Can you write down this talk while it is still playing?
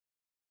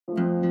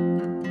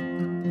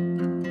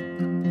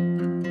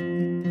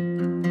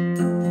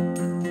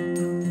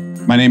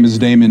My name is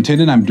Damon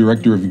Tennant. I'm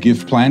Director of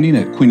Gift Planning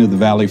at Queen of the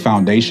Valley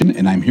Foundation,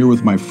 and I'm here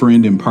with my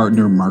friend and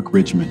partner, Mark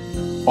Richmond.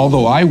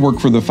 Although I work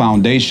for the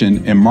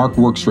foundation and Mark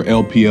works for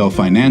LPL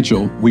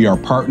Financial, we are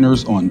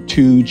partners on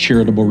two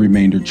Charitable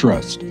Remainder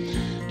Trusts.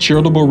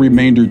 Charitable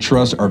Remainder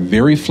Trusts are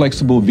very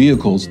flexible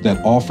vehicles that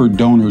offer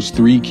donors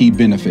three key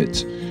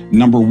benefits.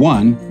 Number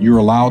one, you're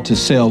allowed to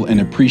sell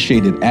an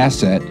appreciated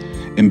asset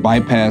and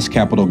bypass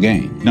capital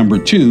gain. Number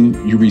two,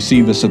 you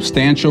receive a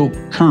substantial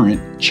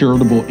current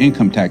charitable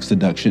income tax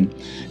deduction.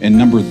 And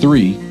number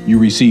three, you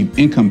receive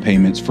income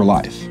payments for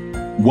life.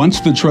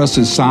 Once the trust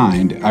is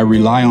signed, I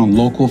rely on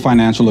local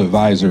financial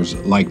advisors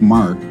like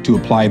Mark to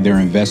apply their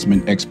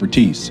investment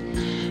expertise.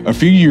 A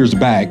few years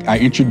back, I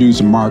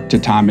introduced Mark to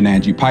Tom and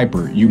Angie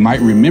Piper. You might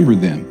remember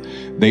them.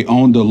 They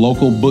owned a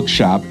local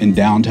bookshop in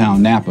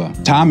downtown Napa.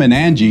 Tom and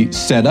Angie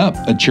set up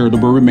a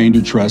charitable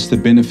remainder trust to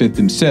benefit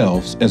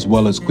themselves as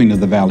well as Queen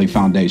of the Valley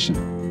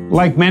Foundation.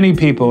 Like many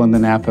people in the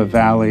Napa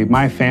Valley,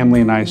 my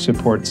family and I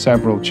support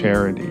several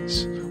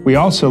charities. We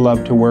also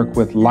love to work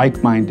with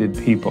like-minded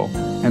people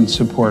and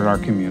support our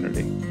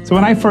community. So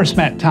when I first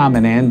met Tom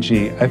and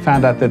Angie, I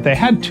found out that they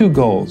had two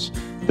goals.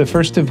 The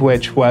first of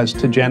which was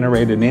to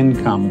generate an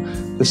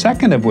income. The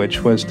second of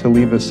which was to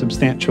leave a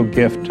substantial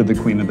gift to the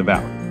Queen of the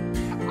Valley.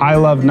 I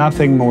love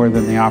nothing more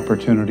than the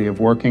opportunity of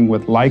working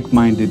with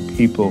like-minded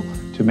people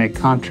to make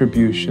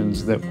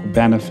contributions that will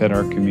benefit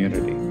our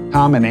community.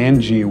 Tom and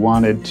Angie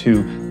wanted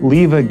to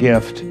leave a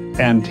gift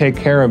and take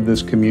care of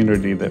this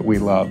community that we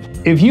love.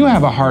 If you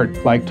have a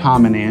heart like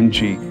Tom and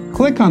Angie,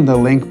 click on the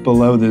link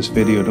below this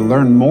video to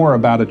learn more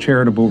about a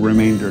charitable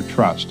remainder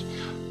trust.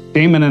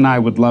 Damon and I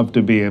would love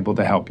to be able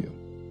to help you.